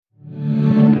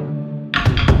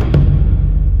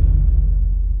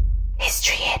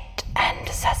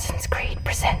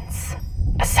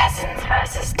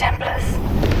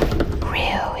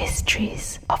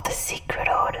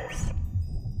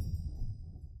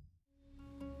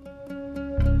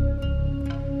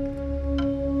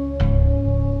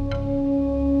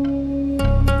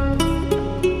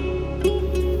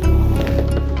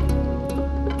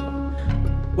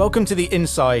Welcome to the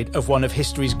inside of one of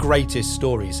history's greatest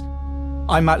stories.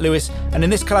 I'm Matt Lewis, and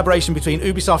in this collaboration between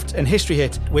Ubisoft and History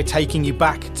Hit, we're taking you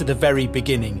back to the very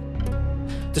beginning.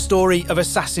 The story of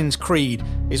Assassin's Creed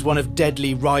is one of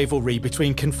deadly rivalry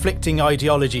between conflicting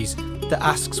ideologies that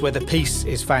asks whether peace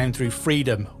is found through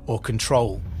freedom or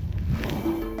control.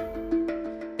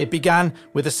 It began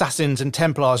with assassins and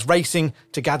Templars racing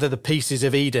to gather the pieces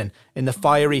of Eden in the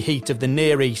fiery heat of the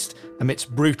Near East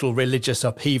amidst brutal religious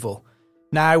upheaval.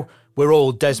 Now, we're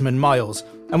all Desmond Miles,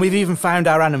 and we've even found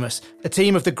our Animus. A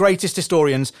team of the greatest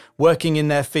historians working in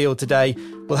their field today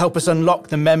will help us unlock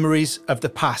the memories of the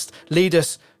past, lead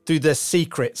us through the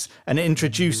secrets, and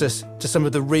introduce us to some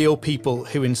of the real people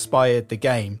who inspired the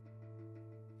game.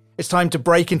 It's time to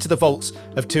break into the vaults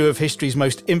of two of history's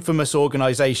most infamous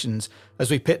organisations as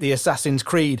we pit the Assassin's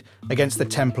Creed against the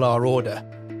Templar Order.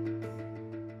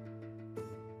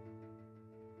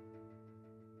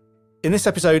 In this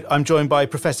episode, I'm joined by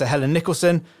Professor Helen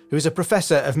Nicholson, who is a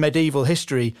Professor of Medieval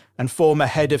History and former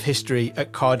Head of History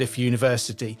at Cardiff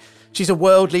University. She's a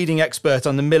world-leading expert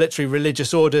on the military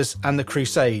religious orders and the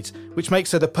Crusades, which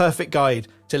makes her the perfect guide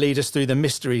to lead us through the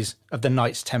mysteries of the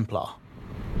Knights Templar.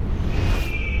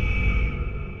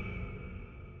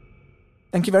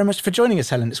 Thank you very much for joining us,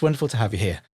 Helen. It's wonderful to have you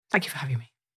here. Thank you for having me.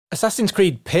 Assassin's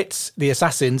Creed pits the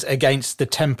assassins against the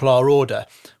Templar Order.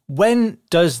 When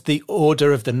does the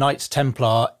Order of the Knights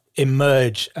Templar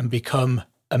emerge and become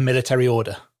a military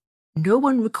order? No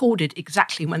one recorded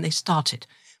exactly when they started,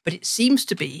 but it seems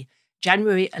to be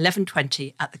January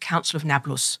 1120 at the Council of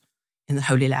Nablus in the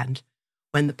Holy Land,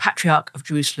 when the Patriarch of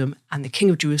Jerusalem and the King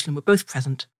of Jerusalem were both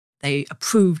present. They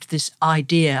approved this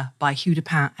idea by Hugh de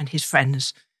Pin and his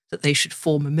friends that they should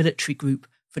form a military group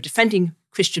for defending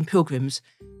Christian pilgrims,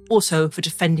 also for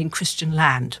defending Christian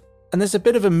land. And there's a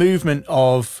bit of a movement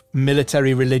of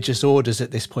military religious orders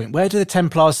at this point. Where do the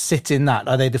Templars sit in that?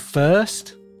 Are they the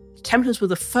first? The Templars were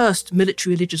the first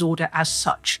military religious order as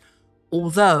such,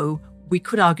 although we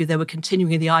could argue they were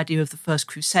continuing the idea of the First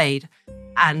Crusade,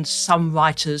 and some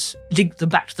writers linked them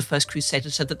back to the First Crusade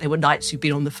and said that they were knights who'd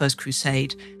been on the First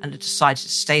Crusade and had decided to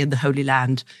stay in the Holy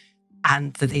Land,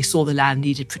 and that they saw the land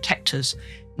needed protectors.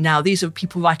 Now, these are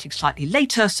people writing slightly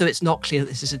later, so it's not clear that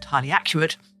this is entirely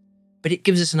accurate, but it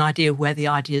gives us an idea of where the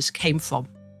ideas came from.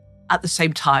 At the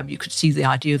same time, you could see the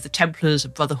idea of the Templars, a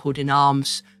brotherhood in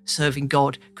arms, serving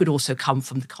God, could also come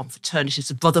from the confraternities,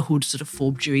 the brotherhoods that are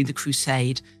formed during the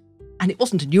Crusade. And it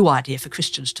wasn't a new idea for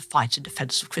Christians to fight in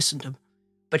defence of Christendom,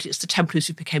 but it's the Templars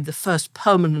who became the first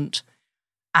permanent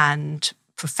and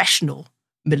professional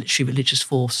military religious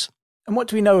force. And what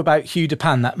do we know about Hugh de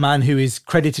Pin, that man who is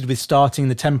credited with starting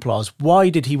the Templars? Why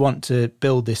did he want to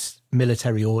build this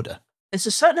military order? There's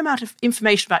a certain amount of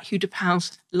information about Hugh de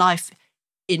Pin's life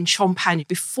in Champagne.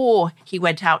 Before he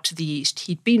went out to the east,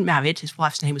 he'd been married. His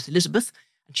wife's name was Elizabeth,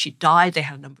 and she died. They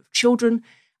had a number of children,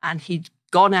 and he'd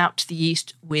gone out to the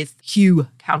east with Hugh,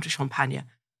 Count of Champagne,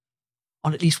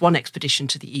 on at least one expedition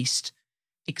to the east.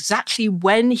 Exactly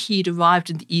when he'd arrived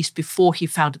in the east before he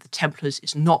founded the Templars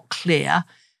is not clear.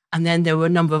 And then there were a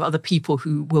number of other people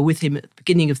who were with him at the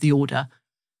beginning of the order,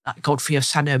 like Godfrey of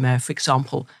Saint-Omer, for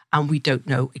example, and we don't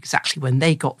know exactly when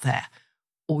they got there.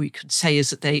 All we can say is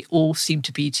that they all seem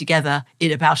to be together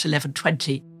in about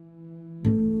 1120.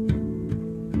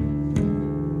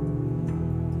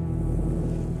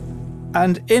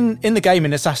 And in the game,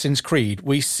 in Assassin's Creed,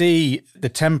 we see the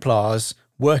Templars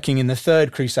working in the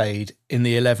Third Crusade in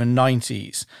the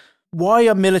 1190s. Why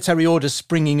are military orders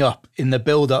springing up in the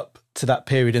build-up to that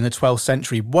period in the 12th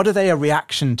century? What are they a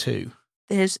reaction to?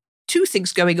 There's two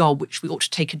things going on which we ought to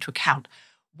take into account.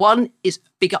 One is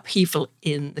big upheaval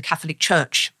in the Catholic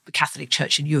Church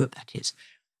in Europe, that is.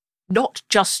 Not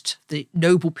just the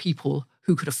noble people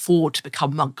who could afford to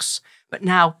become monks, but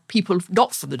now people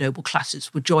not from the noble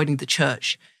classes were joining the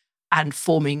church and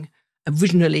forming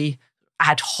originally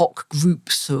ad hoc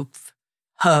groups of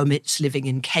hermits living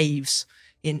in caves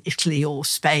in Italy or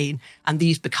Spain, and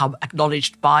these become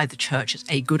acknowledged by the church as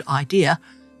a good idea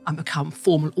and become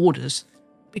formal orders.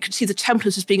 We can see the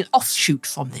Templars as being an offshoot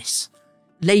from this,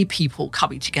 lay people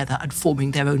coming together and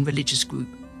forming their own religious group.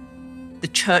 The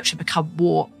church had become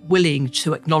more willing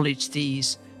to acknowledge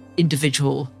these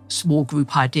individual small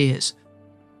group ideas,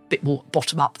 a bit more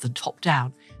bottom up than top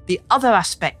down. The other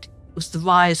aspect was the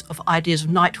rise of ideas of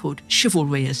knighthood,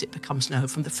 chivalry as it becomes known,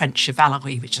 from the French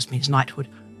chevalerie, which just means knighthood.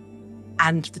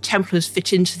 And the Templars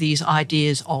fit into these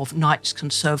ideas of knights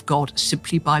can serve God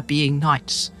simply by being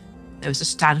knights. There was a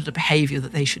standard of behaviour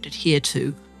that they should adhere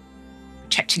to,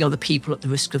 protecting other people at the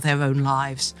risk of their own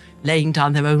lives, laying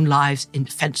down their own lives in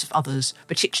defence of others,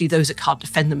 particularly those that can't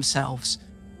defend themselves.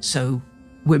 So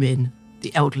women,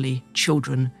 the elderly,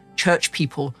 children, church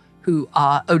people who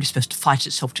are only supposed to fight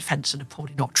in self-defense and are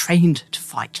probably not trained to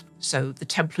fight. So the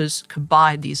Templars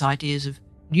combine these ideas of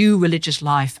new religious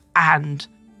life and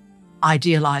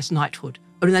idealized knighthood.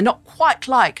 But they're not quite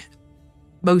like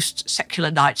most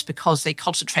secular knights because they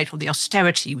concentrate on the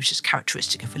austerity which is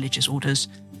characteristic of religious orders,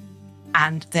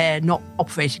 and they're not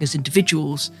operating as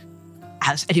individuals.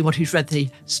 As anyone who's read the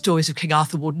stories of King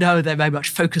Arthur will know, they're very much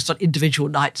focused on individual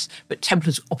knights, but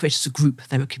Templars operate as a group.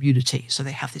 They're a community, so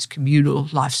they have this communal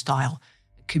lifestyle,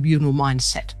 communal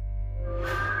mindset.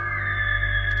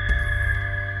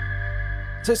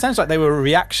 So it sounds like they were a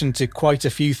reaction to quite a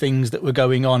few things that were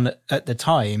going on at the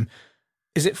time.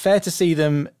 Is it fair to see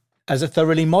them as a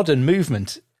thoroughly modern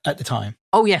movement at the time?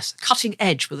 Oh yes, cutting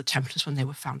edge were the Templars when they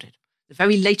were founded. The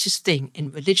very latest thing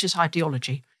in religious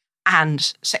ideology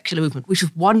and secular movement, which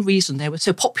was one reason they were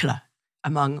so popular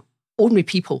among ordinary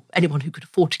people. Anyone who could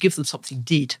afford to give them something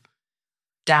did,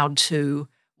 down to,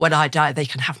 when I die, they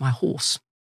can have my horse.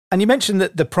 And you mentioned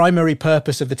that the primary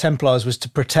purpose of the Templars was to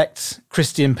protect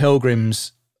Christian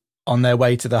pilgrims on their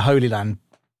way to the Holy Land.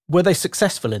 Were they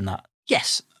successful in that?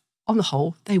 Yes, on the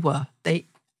whole, they were.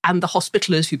 And the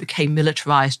Hospitallers, who became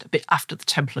militarised a bit after the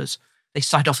Templars, they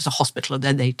started off as a hospital and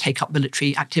then they take up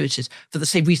military activities for the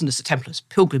same reason as the Templars.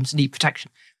 Pilgrims need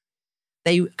protection.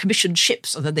 They commissioned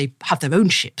ships and then they have their own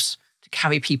ships to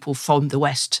carry people from the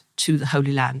West to the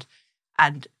Holy Land.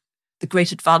 And the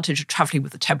great advantage of travelling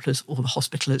with the Templars or the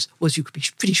Hospitallers was you could be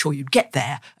pretty sure you'd get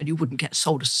there and you wouldn't get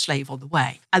sold as a slave on the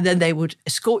way. And then they would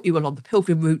escort you along the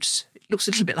pilgrim routes. It looks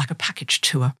a little bit like a package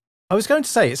tour. I was going to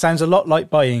say, it sounds a lot like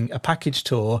buying a package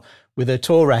tour with a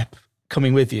tour rep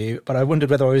coming with you, but I wondered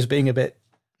whether I was being a bit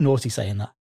naughty saying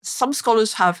that. Some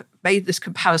scholars have made this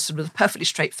comparison with a perfectly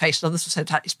straight face, and others have said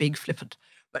that it's being flippant.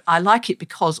 But I like it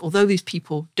because although these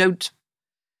people don't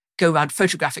go around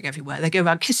photographing everywhere, they go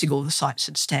around kissing all the sites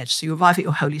instead. So you arrive at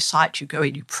your holy site, you go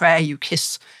in, you pray, you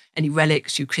kiss any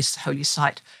relics, you kiss the holy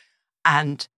site.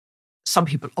 And some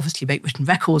people obviously make written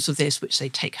records of this, which they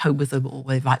take home with them, or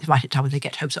they write it down when they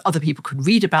get home, so other people can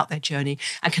read about their journey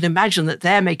and can imagine that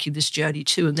they're making this journey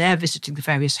too, and they're visiting the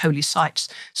various holy sites,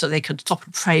 so they can stop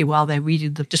and pray while they're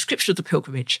reading the description of the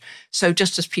pilgrimage. So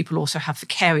just as people also have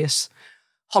vicarious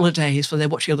holidays when they're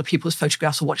watching other people's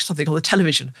photographs or watching something on the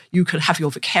television, you can have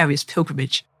your vicarious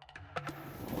pilgrimage.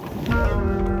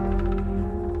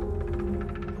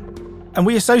 And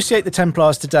we associate the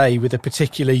Templars today with a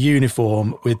particular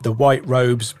uniform, with the white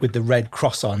robes with the red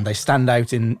cross on. They stand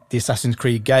out in the Assassin's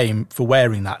Creed game for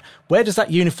wearing that. Where does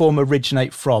that uniform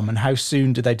originate from, and how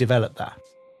soon did they develop that?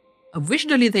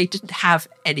 Originally, they didn't have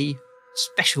any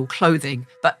special clothing,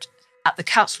 but at the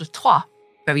Council of Troyes,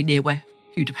 very near where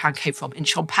Hugh de Payens came from, in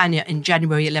Champagne in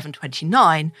January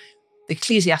 1129, the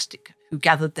ecclesiastic who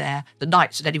gathered there, the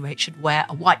knights at any rate, should wear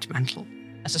a white mantle.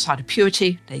 As a sign of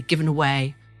purity, they'd given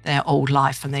away their old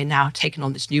life and they're now taken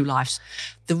on this new life.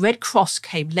 The Red Cross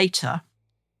came later.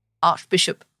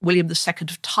 Archbishop William II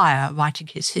of Tyre, writing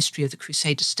his history of the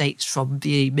Crusader states from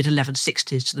the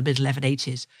mid-1160s to the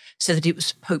mid-1180s, said that it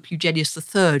was Pope Eugenius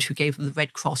III who gave them the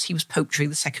Red Cross. He was Pope during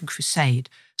the Second Crusade,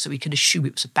 so we can assume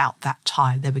it was about that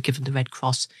time they were given the Red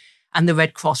Cross. And the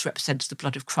Red Cross represents the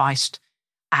blood of Christ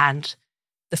and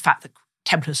the fact that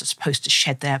Templars are supposed to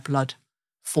shed their blood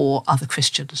for other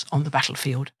Christians on the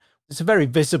battlefield. It's a very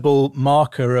visible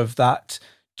marker of that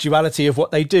duality of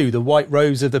what they do, the white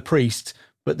robes of the priest,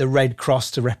 but the red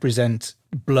cross to represent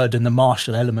blood and the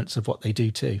martial elements of what they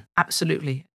do too.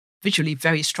 Absolutely. Visually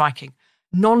very striking.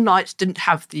 Non-knights didn't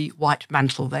have the white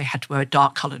mantle. They had to wear a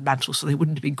dark-coloured mantle, so they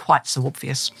wouldn't have been quite so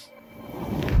obvious.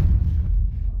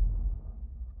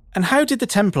 And how did the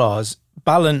Templars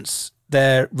balance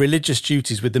their religious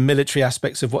duties with the military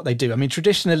aspects of what they do? I mean,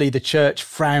 traditionally, the church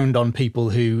frowned on people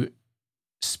who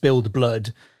spilled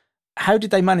blood. How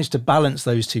did they manage to balance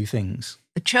those two things?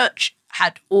 The church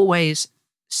had always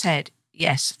said,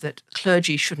 yes, that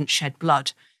clergy shouldn't shed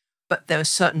blood, but there are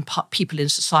certain people in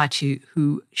society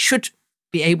who should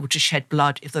be able to shed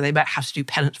blood, if they might have to do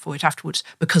penance for it afterwards,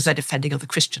 because they're defending other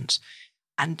Christians.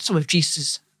 And some of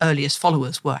Jesus' earliest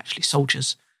followers were actually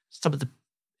soldiers. Some of the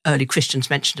early Christians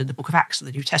mentioned in the book of Acts of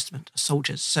the New Testament are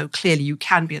soldiers. So clearly you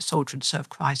can be a soldier and serve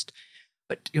Christ,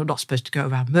 but you're not supposed to go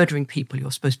around murdering people.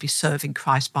 You're supposed to be serving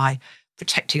Christ by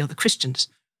protecting other Christians.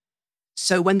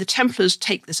 So when the Templars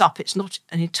take this up, it's not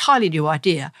an entirely new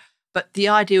idea, but the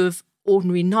idea of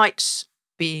ordinary knights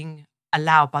being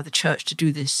allowed by the church to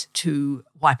do this, to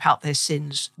wipe out their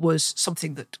sins, was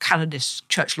something that canonists,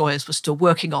 church lawyers were still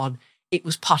working on. It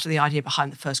was part of the idea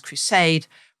behind the First Crusade,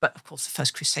 but of course the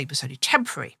First Crusade was only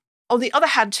temporary. On the other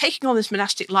hand, taking on this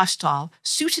monastic lifestyle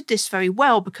suited this very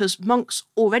well because monks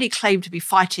already claimed to be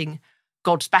fighting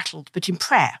God's battles, but in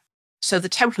prayer. So the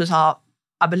Templars are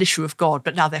a militia of God,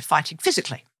 but now they're fighting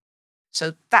physically.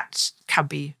 So that can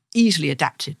be easily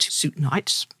adapted to suit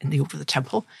knights in the Order of the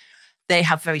Temple. They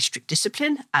have very strict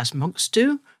discipline, as monks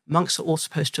do. Monks are all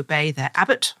supposed to obey their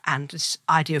abbot, and this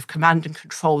idea of command and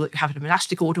control that you have in a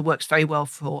monastic order works very well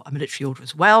for a military order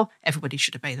as well. Everybody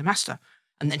should obey the master.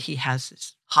 And then he has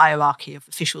this hierarchy of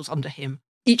officials under him,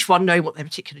 each one knowing what their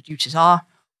particular duties are,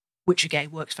 which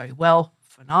again works very well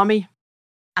for an army.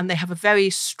 And they have a very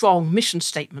strong mission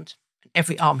statement.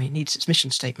 Every army needs its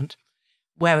mission statement,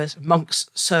 whereas monks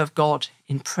serve God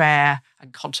in prayer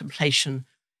and contemplation.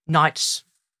 Knights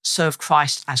serve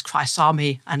Christ as Christ's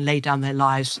army and lay down their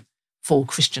lives for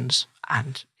Christians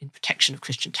and in protection of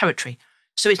Christian territory.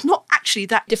 So it's not actually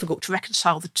that difficult to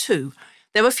reconcile the two.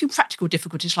 There are a few practical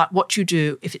difficulties, like what you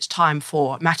do if it's time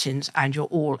for matins and you're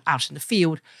all out in the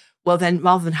field. Well, then,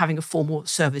 rather than having a formal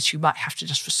service, you might have to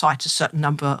just recite a certain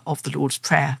number of the Lord's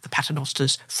Prayer, the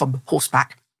Paternosters, from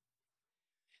horseback.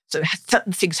 So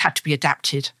certain things had to be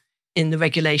adapted in the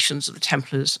regulations of the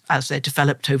Templars as they're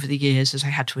developed over the years, as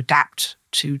they had to adapt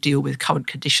to deal with current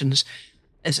conditions.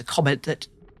 There's a comment that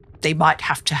they might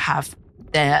have to have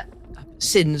their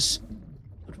sins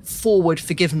forward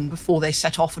forgiven before they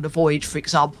set off on a voyage, for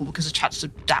example, because the chances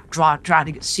of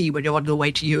drowning at sea when you're on the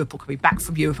way to Europe or coming back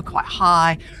from Europe are quite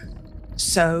high.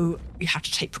 So you have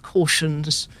to take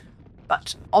precautions.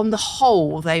 But on the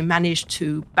whole, they managed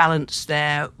to balance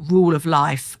their rule of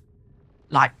life,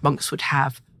 like monks would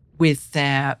have, with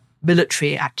their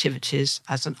military activities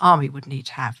as an army would need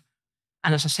to have.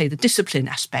 And as I say, the discipline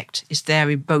aspect is there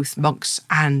in both monks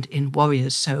and in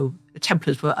warriors. So the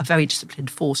Templars were a very disciplined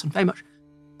force and very much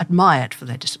admired for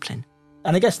their discipline.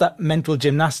 And I guess that mental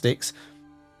gymnastics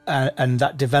and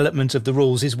that development of the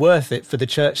rules is worth it for the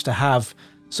church to have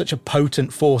such a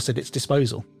potent force at its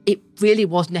disposal. It really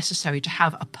was necessary to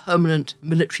have a permanent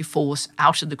military force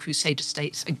out in the Crusader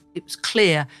states. And it was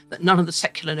clear that none of the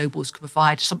secular nobles could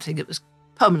provide something that was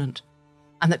permanent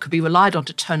and that could be relied on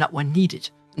to turn up when needed.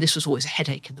 And this was always a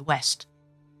headache in the West.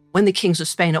 When the kings of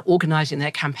Spain are organising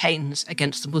their campaigns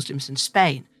against the Muslims in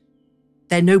Spain,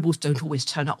 their nobles don't always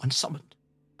turn up when summoned,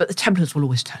 but the Templars will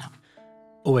always turn up.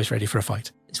 Always ready for a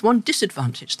fight. It's one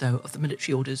disadvantage, though, of the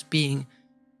military orders being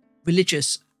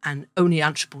religious and only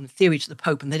answerable in theory to the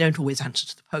Pope, and they don't always answer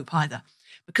to the Pope either.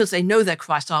 Because they know they're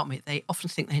Christ's army, they often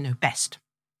think they know best.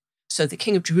 So the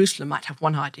King of Jerusalem might have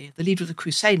one idea, the leader of the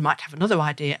crusade might have another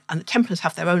idea, and the Templars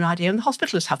have their own idea, and the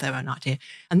Hospitallers have their own idea.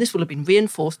 And this will have been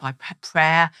reinforced by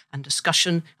prayer and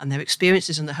discussion and their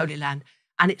experiences in the Holy Land.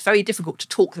 And it's very difficult to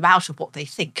talk them out of what they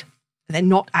think. They're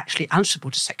not actually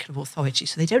answerable to secular authority,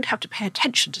 so they don't have to pay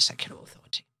attention to secular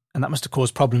authority. And that must have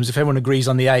caused problems if everyone agrees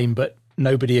on the aim, but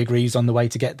nobody agrees on the way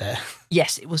to get there.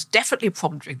 Yes, it was definitely a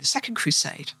problem during the Second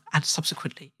Crusade and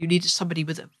subsequently. You needed somebody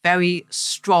with a very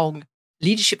strong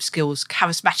leadership skills,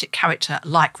 charismatic character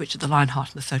like Richard the Lionheart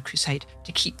in the Third Crusade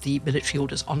to keep the military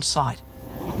orders on side.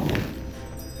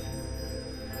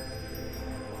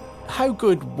 How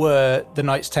good were the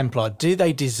Knights Templar? Do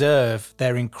they deserve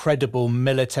their incredible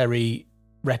military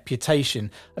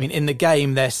reputation? I mean, in the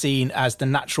game, they're seen as the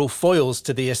natural foils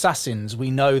to the assassins.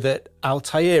 We know that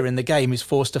Altair in the game is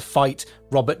forced to fight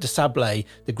Robert de Sablé,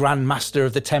 the Grand Master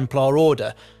of the Templar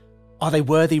Order. Are they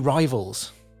worthy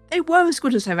rivals? They were as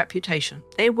good as their reputation.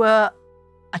 They were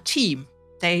a team.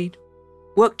 They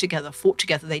worked together, fought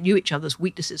together. They knew each other's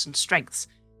weaknesses and strengths,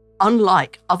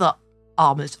 unlike other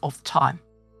armies of the time.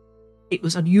 It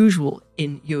was unusual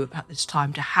in Europe at this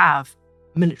time to have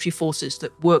military forces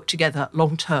that worked together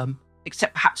long-term,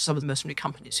 except perhaps some of the mercenary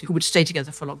companies who would stay together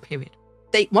for a long period.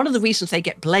 One of the reasons they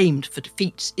get blamed for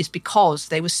defeats is because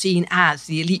they were seen as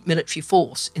the elite military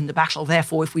force in the battle.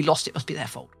 Therefore, if we lost, it must be their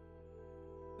fault.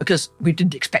 Because we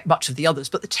didn't expect much of the others,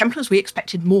 but the Templars we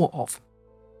expected more of.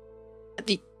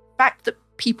 The fact that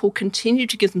people continued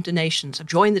to give them donations and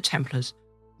join the Templars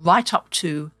right up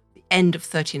to the end of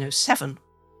 1307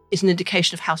 is an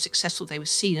indication of how successful they were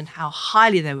seen and how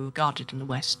highly they were regarded in the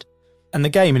West. And the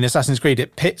game in Assassin's Creed,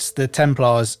 it pits the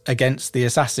Templars against the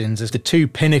Assassins as the two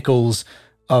pinnacles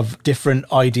of different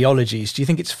ideologies. Do you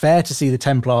think it's fair to see the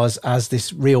Templars as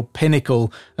this real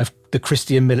pinnacle of the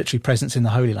Christian military presence in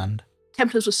the Holy Land?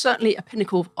 Templars were certainly a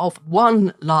pinnacle of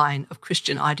one line of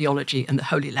Christian ideology in the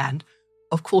Holy Land.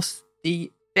 Of course,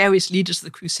 the various leaders of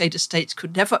the Crusader states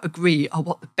could never agree on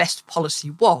what the best policy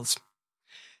was.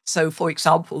 So, for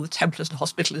example, the Templars and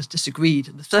Hospitallers disagreed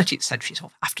in the 13th century,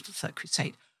 so after the Third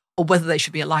Crusade, or whether they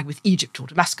should be aligned with Egypt or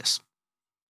Damascus.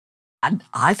 And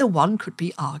either one could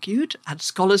be argued, and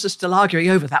scholars are still arguing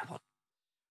over that one.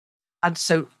 And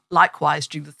so, likewise,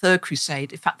 during the Third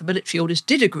Crusade, in fact, the military orders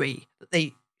did agree that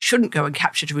they shouldn't go and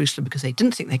capture Jerusalem because they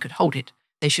didn't think they could hold it.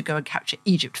 They should go and capture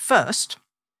Egypt first.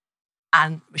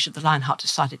 And Richard the Lionheart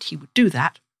decided he would do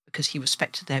that because he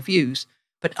respected their views.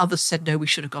 But others said, no, we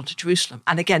should have gone to Jerusalem.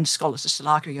 And again, scholars are still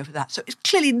arguing over that. So it's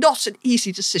clearly not an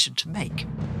easy decision to make.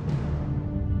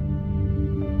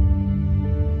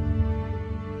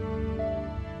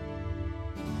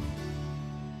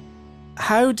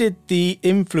 How did the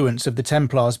influence of the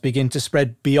Templars begin to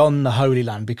spread beyond the Holy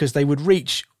Land? Because they would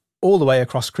reach all the way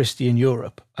across Christian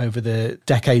Europe over the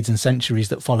decades and centuries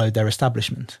that followed their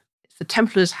establishment. The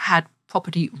Templars had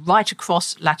property right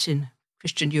across Latin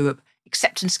Christian Europe,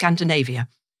 except in Scandinavia.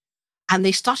 And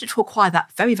they started to acquire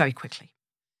that very, very quickly.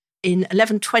 In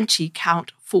 1120,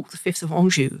 Count Fulk V of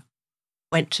Anjou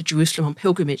went to Jerusalem on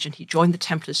pilgrimage, and he joined the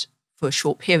Templars for a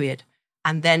short period.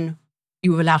 And then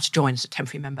you were allowed to join as a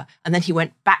temporary member. And then he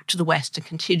went back to the West and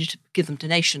continued to give them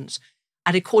donations.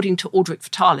 And according to Aldrich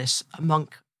Vitalis, a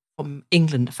monk from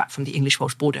England, in fact, from the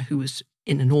English-Welsh border, who was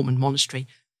in a Norman monastery,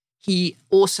 he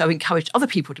also encouraged other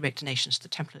people to make donations to the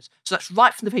Templars. So that's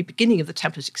right from the very beginning of the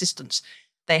Templars' existence.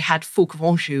 They had Fulk of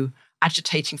Anjou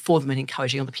agitating for them and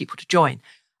encouraging other people to join.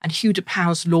 And Hugh de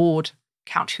Pin's lord,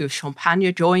 Count Hugh of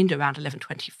Champagne, joined around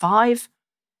 1125.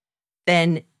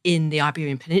 Then in the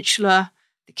Iberian Peninsula,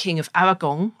 the King of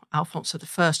Aragon, Alfonso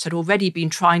I, had already been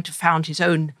trying to found his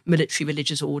own military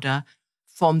religious order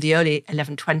from the early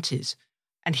 1120s.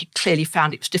 And he clearly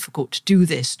found it was difficult to do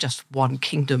this, just one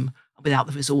kingdom, without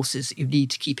the resources that you need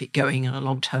to keep it going on a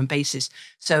long-term basis.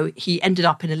 So he ended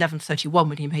up in 1131,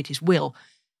 when he made his will,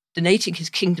 donating his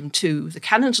kingdom to the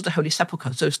canons of the Holy Sepulchre,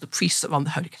 those are the priests that run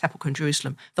the Holy Sepulchre in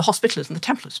Jerusalem, the Hospitallers and the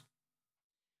Templars.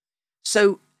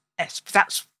 So yes,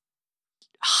 that's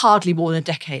hardly more than a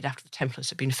decade after the Templars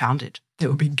had been founded. They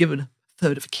were being given a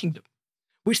third of a kingdom,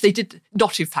 which they did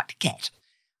not, in fact, get.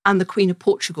 And the Queen of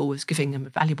Portugal was giving them a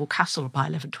valuable castle by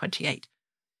 1128.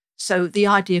 So the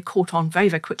idea caught on very,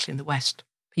 very quickly in the West.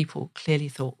 People clearly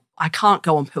thought, I can't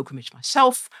go on pilgrimage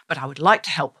myself, but I would like to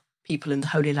help people in the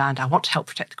Holy Land. I want to help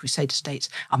protect the Crusader states.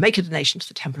 I'll make a donation to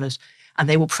the Templars, and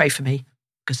they will pray for me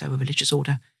because they're a religious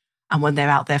order. And when they're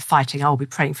out there fighting, I'll be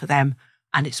praying for them,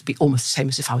 and it's be almost the same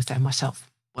as if I was there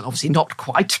myself. Well, obviously not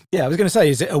quite. Yeah, I was going to say,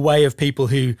 is it a way of people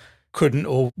who couldn't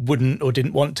or wouldn't or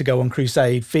didn't want to go on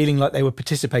crusade, feeling like they were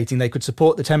participating, they could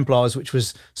support the Templars, which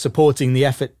was supporting the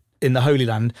effort in the Holy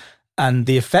Land, and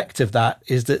the effect of that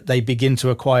is that they begin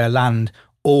to acquire land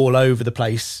all over the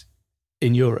place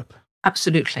in Europe?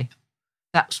 Absolutely.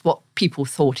 That's what people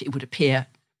thought it would appear,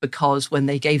 because when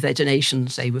they gave their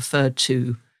donations, they referred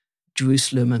to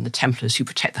Jerusalem and the Templars who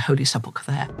protect the Holy Sepulchre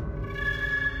there.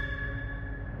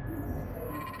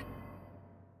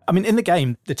 I mean, in the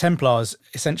game, the Templars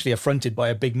essentially are fronted by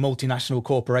a big multinational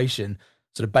corporation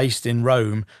sort of based in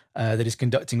Rome that is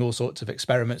conducting all sorts of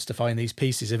experiments to find these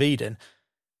pieces of Eden.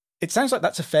 It sounds like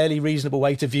that's a fairly reasonable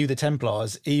way to view the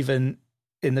Templars, even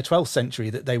in the 12th century,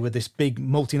 that they were this big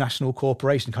multinational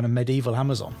corporation, kind of medieval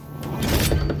Amazon.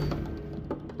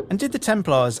 And did the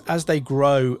Templars, as they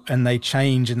grow and they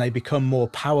change and they become more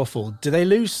powerful, do they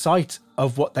lose sight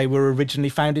of what they were originally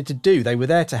founded to do? They were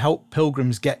there to help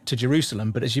pilgrims get to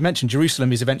Jerusalem, but as you mentioned,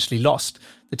 Jerusalem is eventually lost.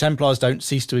 The Templars don't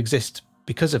cease to exist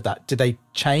because of that. Do they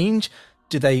change?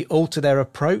 Do they alter their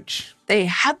approach? They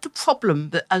had the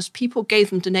problem that as people gave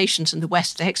them donations in the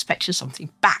West, they expected something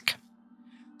back.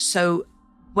 So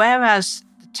whereas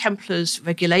the Templars'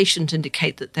 regulations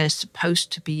indicate that they're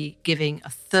supposed to be giving a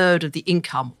third of the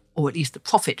income, or at least the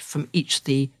profit from each of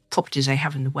the properties they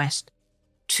have in the West,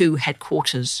 to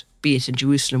headquarters, be it in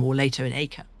Jerusalem or later in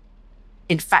Acre.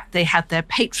 In fact, they had their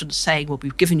patrons saying, well,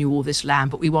 we've given you all this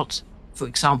land, but we want, for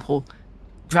example,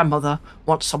 grandmother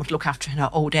wants someone to look after her in her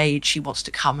old age. She wants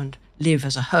to come and live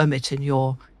as a hermit in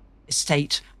your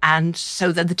estate. And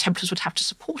so then the Templars would have to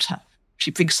support her.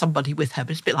 She brings somebody with her,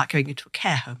 but it's a bit like going into a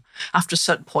care home. After a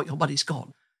certain point, your money's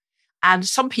gone. And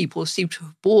some people seem to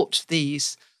have bought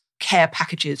these care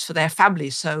packages for their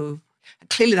families. So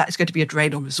clearly that is going to be a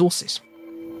drain on resources.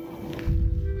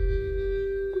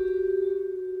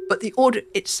 But the order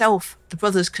itself, the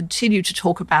brothers continue to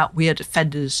talk about, we are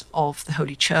defenders of the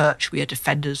Holy Church, we are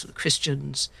defenders of the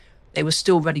Christians. They were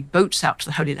still running boats out to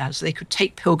the Holy Land, so they could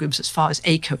take pilgrims as far as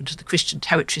Acre and to the Christian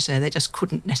territories there. They just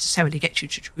couldn't necessarily get you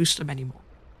to Jerusalem anymore.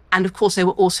 And of course, they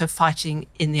were also fighting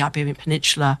in the Iberian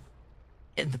Peninsula,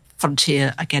 in the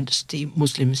frontier against the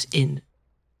Muslims in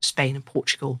Spain and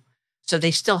Portugal. So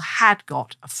they still had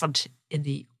got a front in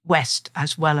the West,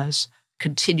 as well as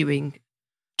continuing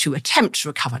to attempt to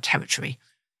recover territory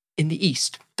in the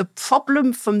East. The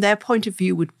problem from their point of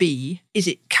view would be,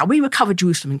 can we recover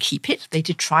Jerusalem and keep it? They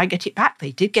did try and get it back.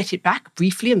 They did get it back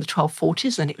briefly in the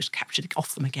 1240s, then it was captured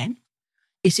off them again.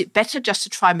 Is it better just to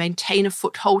try and maintain a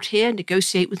foothold here,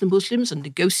 negotiate with the Muslims and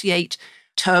negotiate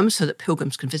terms so that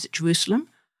pilgrims can visit Jerusalem?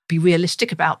 Be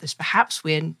realistic about this, perhaps.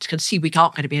 We can see we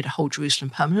aren't going to be able to hold Jerusalem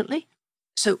permanently.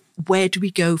 So where do we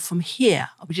go from here?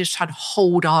 Are we just trying to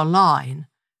hold our line,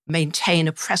 maintain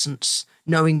a presence,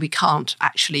 knowing we can't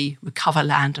actually recover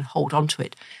land and hold on to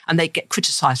it? And they get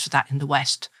criticised for that in the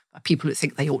West by people who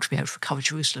think they ought to be able to recover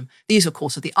Jerusalem. These, of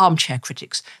course, are the armchair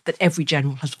critics that every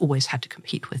general has always had to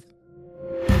compete with.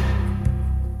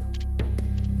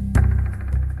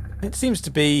 It seems to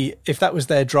be, if that was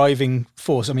their driving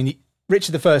force, I mean,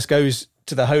 Richard I goes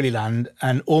to the Holy Land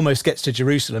and almost gets to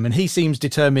Jerusalem, and he seems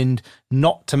determined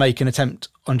not to make an attempt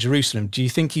on Jerusalem. Do you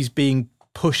think he's being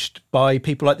pushed by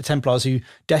people like the Templars who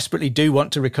desperately do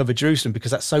want to recover Jerusalem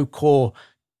because that's so core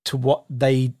to what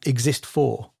they exist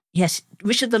for? Yes,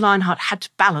 Richard the Lionheart had to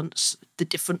balance the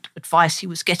different advice he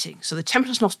was getting. So the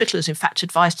Templars and Hospitallers, in fact,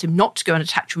 advised him not to go and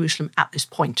attack Jerusalem at this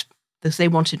point because they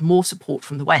wanted more support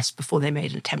from the West before they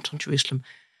made an attempt on Jerusalem.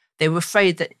 They were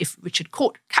afraid that if Richard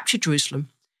captured Jerusalem,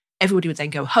 everybody would then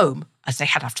go home, as they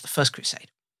had after the First Crusade,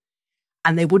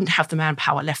 and they wouldn't have the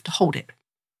manpower left to hold it.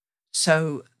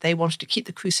 So they wanted to keep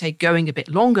the crusade going a bit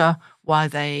longer while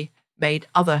they made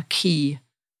other key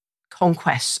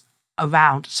conquests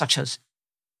around, such as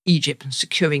Egypt and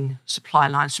securing supply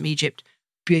lines from Egypt,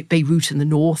 Beirut in the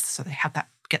north, so they had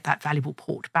get that valuable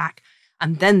port back,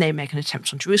 and then they make an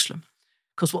attempt on Jerusalem.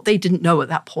 Because what they didn't know at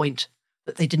that point,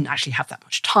 that they didn't actually have that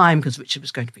much time because Richard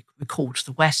was going to be recalled to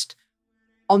the west.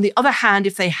 On the other hand,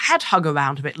 if they had hung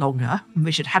around a bit longer and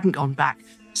Richard hadn't gone back,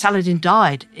 Saladin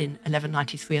died in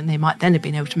 1193 and they might then have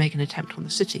been able to make an attempt on the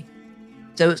city.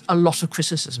 There was a lot of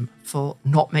criticism for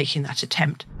not making that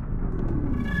attempt.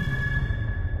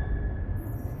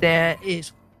 There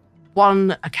is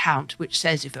one account which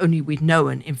says if only we'd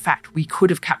known, in fact, we could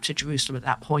have captured Jerusalem at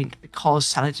that point because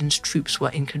Saladin's troops were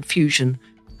in confusion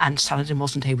and Saladin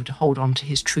wasn't able to hold on to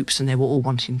his troops and they were all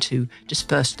wanting to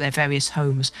disperse to their various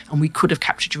homes, and we could have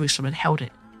captured Jerusalem and held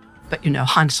it. But,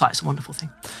 hindsight's a wonderful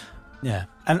thing. Yeah.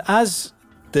 And as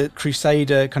the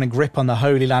Crusader kind of grip on the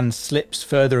Holy Land slips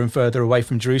further and further away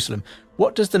from Jerusalem,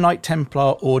 what does the Knight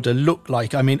Templar Order look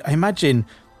like? I mean, I imagine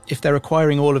if they're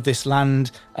acquiring all of this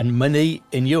land and money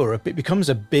in Europe, it becomes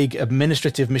a big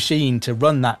administrative machine to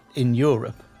run that in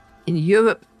Europe. In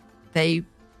Europe, they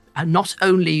are not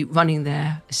only running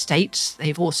their estates,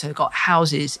 they've also got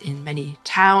houses in many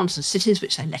towns and cities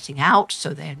which they're letting out,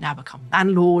 so they've now become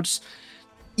landlords,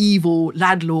 evil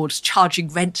landlords charging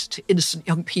rent to innocent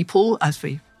young people, as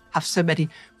we have so many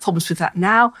problems with that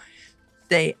now.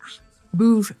 They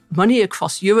move money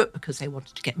across Europe because they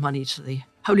wanted to get money to the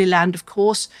Holy Land, of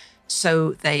course.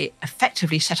 So they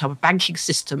effectively set up a banking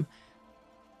system.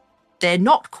 They're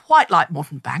not quite like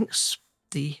modern banks,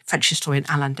 the French historian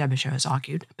Alain Deminger has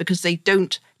argued, because they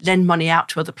don't lend money out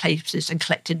to other places and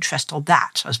collect interest on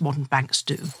that, as modern banks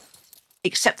do,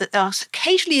 except that there are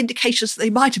occasionally indications that they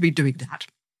might have been doing that.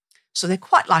 So they're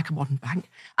quite like a modern bank,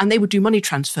 and they would do money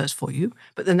transfers for you,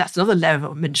 but then that's another layer of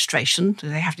administration. So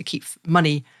they have to keep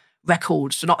money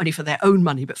records, so not only for their own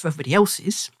money, but for everybody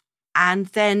else's. And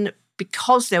then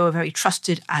because they were very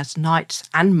trusted as knights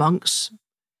and monks,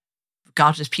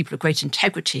 regarded as people of great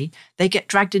integrity, they get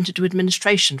dragged into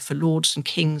administration for lords and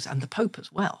kings and the Pope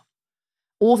as well.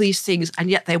 All these things, and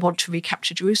yet they want to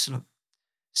recapture Jerusalem.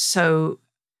 So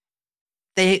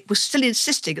they were still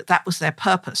insisting that that was their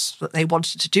purpose, that they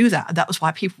wanted to do that, and that was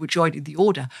why people were joining the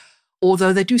order.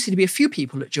 Although there do seem to be a few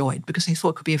people that joined because they thought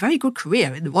it could be a very good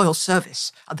career in the royal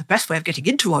service. And the best way of getting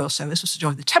into royal service was to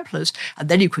join the Templars, and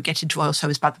then you could get into royal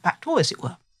service by the back door, as it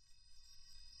were.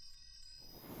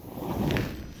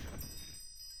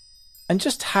 And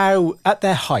just how, at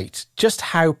their height, just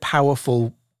how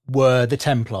powerful were the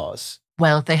Templars?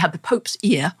 Well, they had the Pope's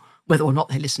ear, whether or not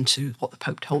they listened to what the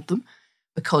Pope told them,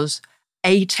 because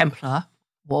a Templar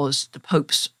was the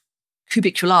Pope's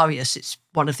cubicularius. It's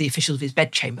one of the officials of his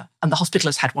bedchamber, and the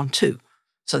Hospitallers had one too,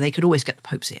 so they could always get the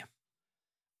Pope's ear.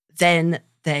 Then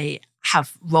they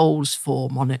have roles for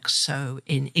monarchs, so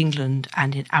in England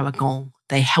and in Aragon,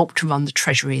 they help to run the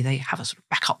treasury. They have a sort of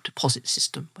backup deposit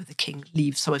system where the king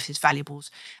leaves some of his valuables.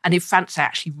 And in France, they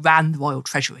actually ran the royal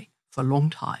treasury for a long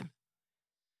time.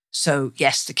 So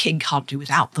yes, the king can't do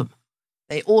without them.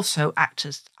 They also act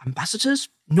as ambassadors,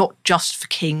 not just for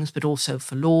kings, but also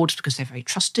for lords, because they're very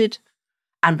trusted.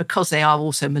 And because they are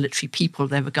also military people,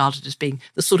 they're regarded as being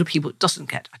the sort of people that doesn't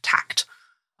get attacked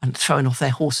and thrown off their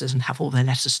horses and have all their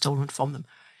letters stolen from them.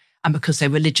 And because they're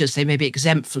religious, they may be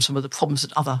exempt from some of the problems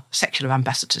that other secular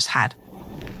ambassadors had.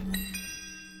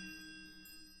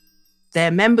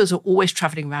 Their members are always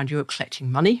travelling around Europe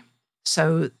collecting money.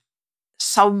 So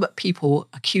Some people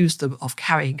accused them of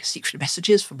carrying secret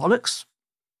messages for monarchs.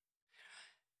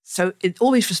 So in all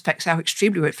these respects, they are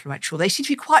extremely influential. They seem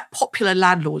to be quite popular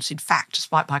landlords, in fact,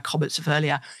 despite my comments of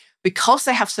earlier, because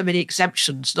they have so many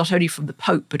exemptions, not only from the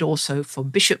Pope, but also from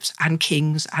bishops and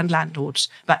kings and landlords.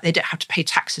 But they don't have to pay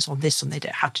taxes on this, and they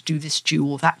don't have to do this due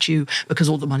or that due, because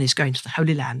all the money is going to the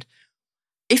Holy Land.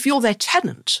 If you're their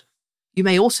tenant, you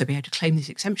may also be able to claim these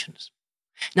exemptions.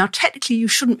 Now, technically, you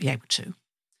shouldn't be able to,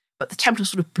 but the Templars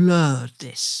sort of blurred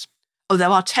this. Oh, there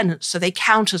are tenants, so they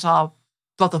count as our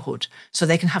brotherhood, so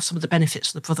they can have some of the benefits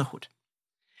of the brotherhood.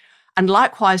 And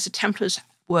likewise, the Templars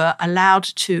were allowed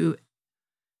to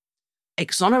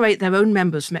exonerate their own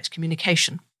members from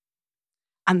excommunication.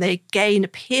 And they again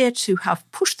appear to have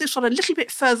pushed this on a little bit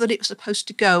further than it was supposed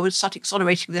to go and start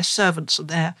exonerating their servants and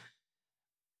their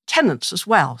tenants as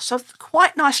well. So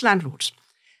quite nice landlords.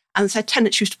 And their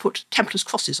tenants used to put Templars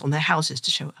crosses on their houses to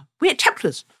show, we're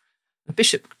Templars. The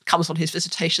bishop comes on his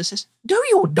visitation and says, no,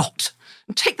 you're not.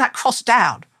 And take that cross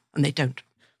down. And they don't.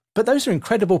 But those are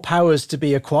incredible powers to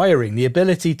be acquiring. The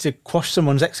ability to quash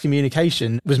someone's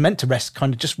excommunication was meant to rest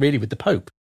kind of just really with the Pope.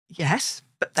 Yes,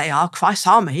 but they are Christ's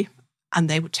army. And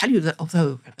they would tell you that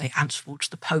although they answer to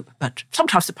the Pope, but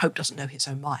sometimes the Pope doesn't know his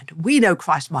own mind. We know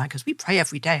Christ's mind because we pray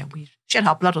every day and we shed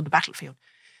our blood on the battlefield.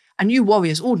 And you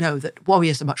warriors all know that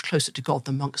warriors are much closer to God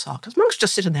than monks are, because monks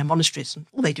just sit in their monasteries and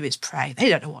all they do is pray. They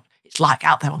don't know what it's like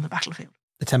out there on the battlefield.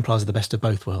 The Templars are the best of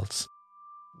both worlds.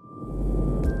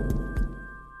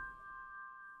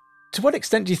 To what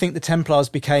extent do you think the Templars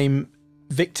became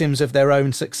victims of their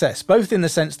own success, both in the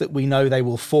sense that we know they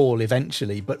will fall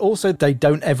eventually, but also they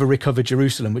don't ever recover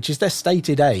Jerusalem, which is their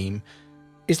stated aim?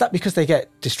 Is that because they get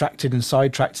distracted and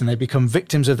sidetracked and they become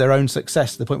victims of their own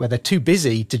success to the point where they're too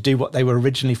busy to do what they were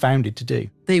originally founded to do?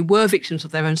 They were victims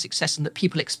of their own success in that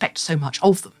people expect so much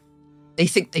of them. They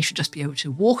think they should just be able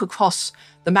to walk across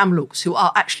the Mamluks, who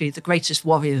are actually the greatest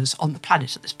warriors on the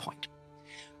planet at this point,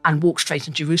 and walk straight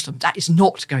into Jerusalem. That is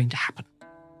not going to happen.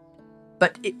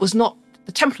 But it was not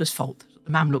the Templars' fault that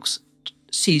the Mamluks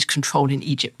seized control in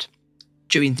Egypt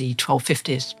during the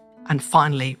 1250s and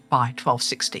finally by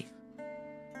 1260.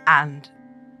 And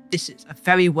this is a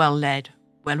very well-led,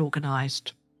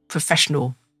 well-organised,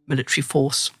 professional military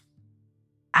force.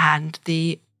 And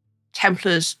the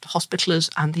Templars, the Hospitallers,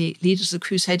 and the leaders of the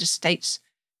Crusader states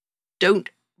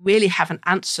don't really have an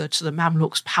answer to the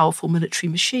Mamluks' powerful military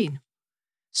machine.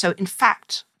 So, in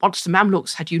fact, once the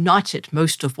Mamluks had united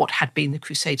most of what had been the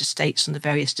Crusader states and the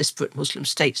various disparate Muslim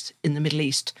states in the Middle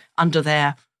East under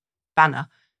their banner,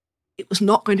 it was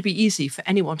not going to be easy for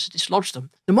anyone to dislodge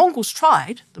them. The Mongols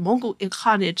tried. The Mongol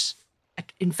Ilkhanids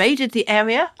invaded the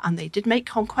area and they did make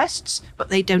conquests, but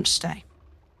they don't stay.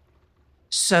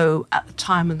 So at the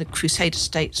time when the Crusader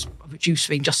states were reduced to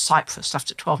being just Cyprus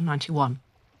after 1291,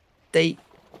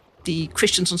 the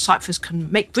Christians on Cyprus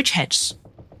can make bridgeheads.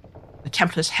 The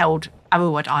Templars held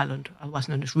Arrowhead Island, otherwise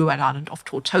known as Ruad Island, off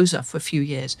Tortosa for a few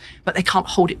years, but they can't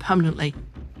hold it permanently.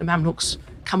 The Mamluks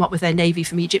come up with their navy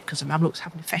from Egypt because the Mamluks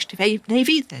have an effective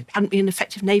navy. There hadn't been an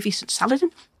effective navy since Saladin,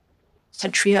 a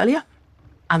century earlier,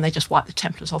 and they just wiped the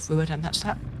Templars off Ruad, and that's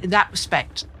that. In that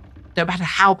respect, no matter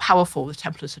how powerful the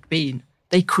Templars had been,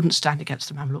 they couldn't stand against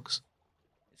the Mamluks.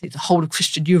 I think the whole of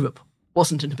Christian Europe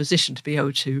wasn't in a position to be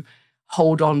able to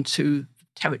hold on to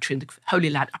territory in the Holy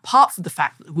Land, apart from the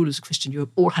fact that the rulers of Christian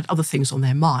Europe all had other things on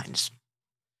their minds.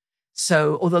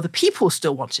 So, although the people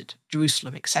still wanted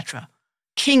Jerusalem, etc.,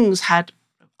 kings had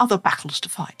other battles to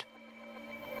fight.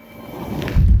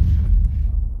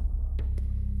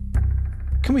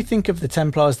 Can we think of the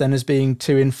Templars then as being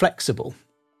too inflexible?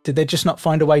 Did they just not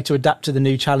find a way to adapt to the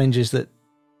new challenges that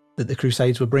the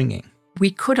Crusades were bringing?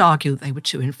 We could argue that they were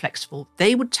too inflexible.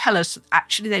 They would tell us that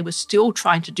actually they were still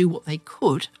trying to do what they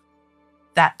could,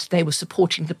 that they were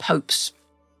supporting the Pope's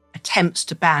attempts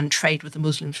to ban trade with the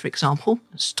Muslims, for example,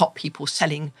 and stop people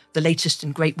selling the latest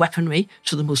in great weaponry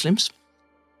to the Muslims.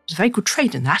 There's a very good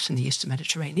trade in that in the Eastern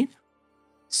Mediterranean.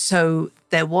 So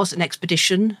there was an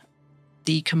expedition.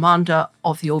 The commander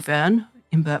of the Auvergne,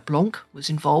 Imbert Blanc, was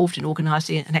involved in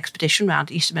organising an expedition around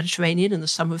the Eastern Mediterranean in the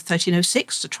summer of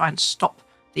 1306 to try and stop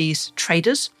these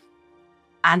traders.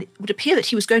 And it would appear that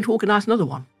he was going to organise another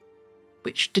one,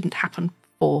 which didn't happen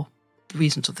for the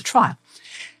reasons of the trial.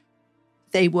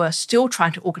 They were still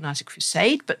trying to organise a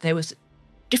crusade, but there was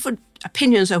different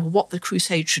opinions over what the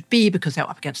crusade should be because they were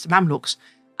up against the Mamluks.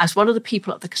 As one of the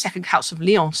people at the Second Council of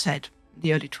Lyon said in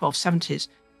the early 1270s,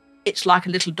 it's like a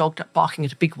little dog barking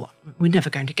at a big one. We're never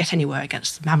going to get anywhere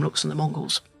against the Mamluks and the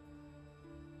Mongols.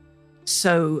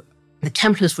 So the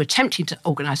Templars were attempting to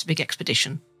organise a big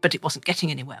expedition, but it wasn't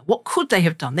getting anywhere. What could they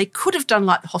have done? They could have done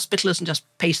like the Hospitallers and just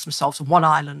based themselves on one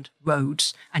island,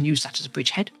 Rhodes, and used that as a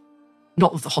bridgehead.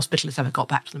 Not that the Hospitallers ever got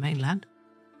back to the mainland.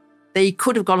 They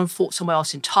could have gone and fought somewhere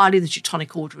else entirely. The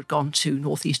Teutonic Order had gone to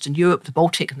northeastern Europe, the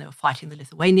Baltic, and they were fighting the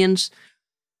Lithuanians,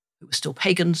 who were still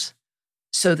pagans.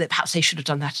 So that perhaps they should have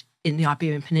done that in the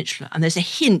Iberian Peninsula. And there's a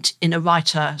hint in a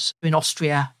writer in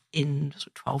Austria in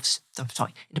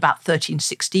about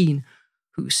 1316,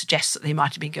 who suggests that they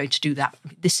might have been going to do that.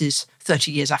 This is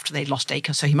 30 years after they'd lost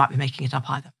Acre, so he might be making it up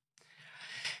either.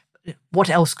 What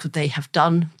else could they have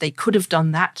done? They could have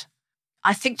done that.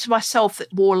 I think to myself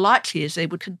that more likely is they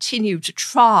would continue to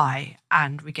try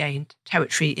and regain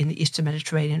territory in the Eastern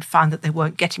Mediterranean, found that they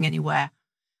weren't getting anywhere,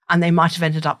 and they might have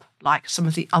ended up like some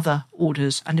of the other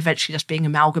orders and eventually just being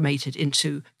amalgamated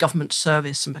into government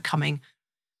service and becoming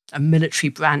a military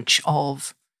branch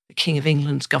of the King of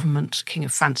England's government, King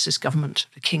of France's government,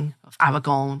 the King of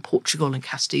Aragon, Portugal and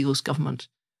Castile's government,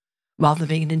 rather than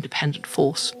being an independent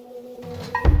force.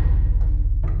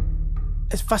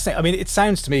 It's fascinating. I mean, it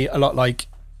sounds to me a lot like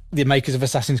the makers of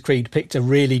Assassin's Creed picked a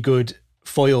really good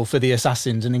foil for the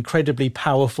assassins, an incredibly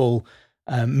powerful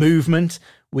movement.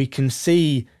 We can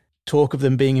see talk of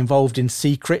them being involved in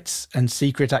secrets and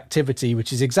secret activity,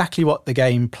 which is exactly what the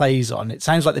game plays on. It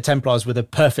sounds like the Templars were the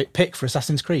perfect pick for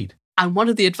Assassin's Creed. And one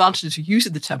of the advantages of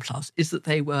using the Templars is that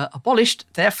they were abolished,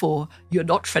 therefore you're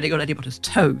not treading on anybody's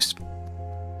toes.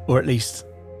 Or at least,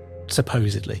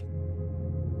 supposedly.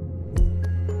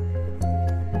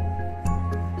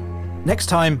 Next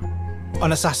time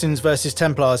on Assassins vs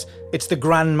Templars, it's the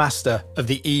Grand Master of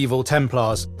the evil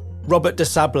Templars, Robert de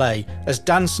Sablé, as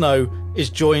Dan Snow is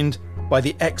joined by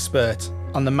the expert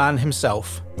on the man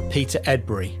himself, Peter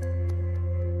Edbury.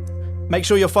 Make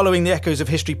sure you're following the Echoes of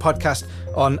History podcast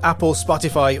on Apple,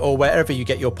 Spotify, or wherever you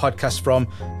get your podcasts from,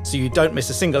 so you don't miss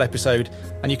a single episode,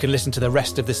 and you can listen to the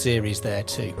rest of the series there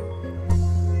too.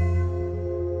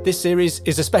 This series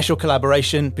is a special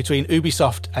collaboration between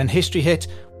Ubisoft and History Hit,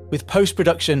 with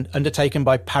post-production undertaken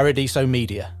by Paradiso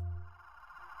Media.